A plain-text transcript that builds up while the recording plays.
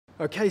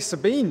Okay,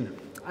 Sabine,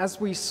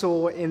 as we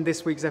saw in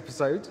this week's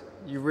episode,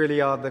 you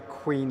really are the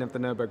queen of the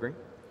Nürburgring.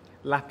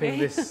 Lapping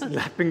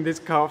this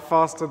car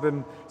faster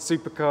than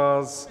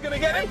supercars. We're gonna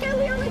get it! Can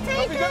we only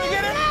take We're gonna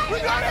get it! We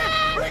got it!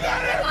 We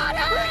got it!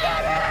 We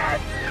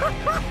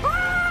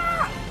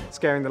got it!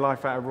 Scaring the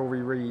life out of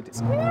Rory Reid.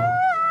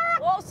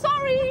 Oh,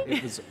 sorry!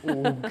 It was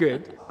all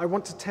good. I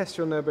want to test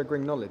your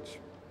Nürburgring knowledge.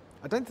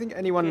 I don't think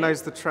anyone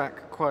knows the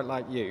track quite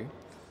like you.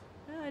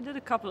 I did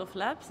a couple of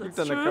laps, that's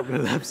You've done a couple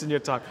of laps in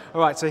your time.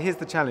 All right, so here's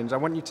the challenge. I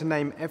want you to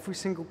name every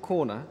single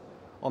corner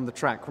on the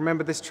track.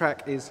 Remember, this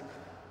track is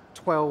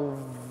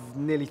 12,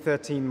 nearly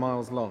 13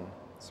 miles long.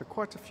 So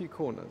quite a few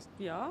corners.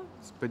 Yeah.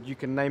 But you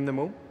can name them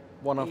all,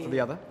 one after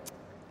the other.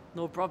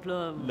 No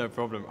problem. No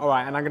problem. All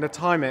right, and I'm going to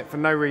time it for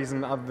no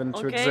reason other than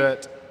to Okay.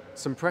 exert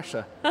some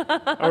pressure.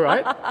 All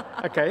right?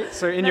 Okay,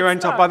 so in your own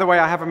time. By the way,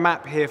 I have a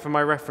map here for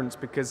my reference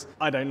because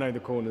I don't know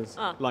the corners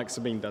like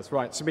Sabine does.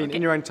 Right, Sabine,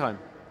 in your own time.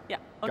 Ja,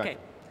 okay.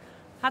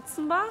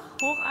 Hatzenbach,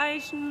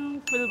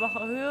 Hocheichen,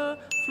 Quillbacher Höhe,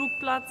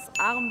 Flugplatz,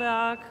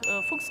 Arenberg,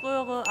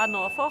 Fuchsröhre,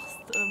 Adenauer Forst,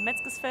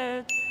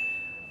 Metzgesfeld,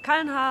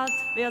 Kallenhardt,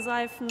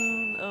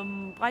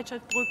 Wehrseifen,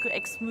 Breitscheidbrücke,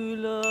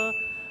 Exmühle,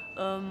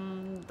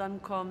 dann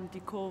kommt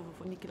die Kurve,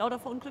 wo Niki Lauda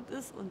verunglückt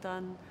ist und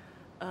dann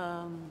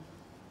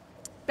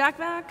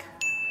Bergwerk,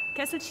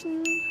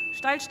 Kesselchen,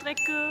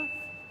 Steilstrecke,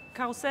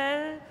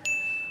 Karussell,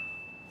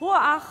 Hohe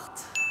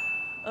Acht,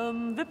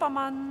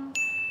 Wippermann,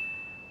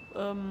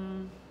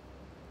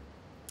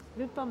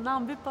 nach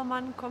dem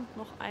Wippermann kommt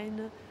noch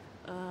eine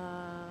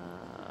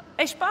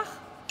Eschbach,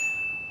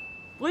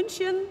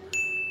 Brünnchen,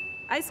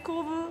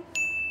 Eiskurve,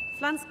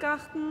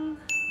 Pflanzgarten,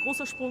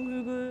 großer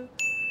Sprunghügel,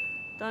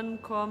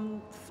 dann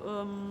kommt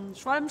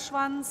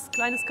Schwalbenschwanz,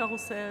 kleines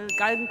Karussell,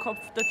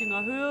 Galgenkopf,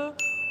 Döttinger Höhe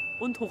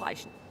und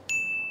Hocheichen.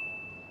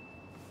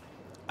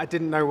 I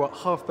didn't know what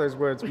half those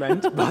words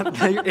meant, but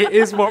it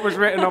is what was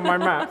written on my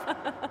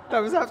map.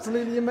 That was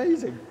absolutely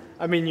amazing.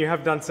 I mean, you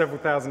have done several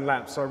thousand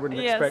laps, so I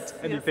wouldn't expect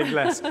anything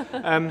less.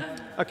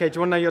 Okay, do you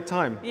want to know your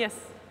time? Yes.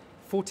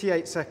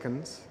 48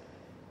 seconds.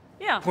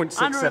 Yeah,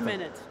 0.67. under a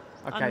minute.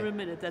 Okay. Under a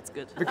minute, that's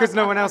good. Because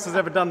no one else has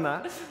ever done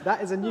that,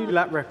 that is a new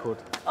lap record.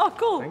 Oh,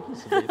 cool. Thank you,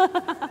 Sabine.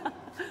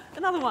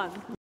 Another one.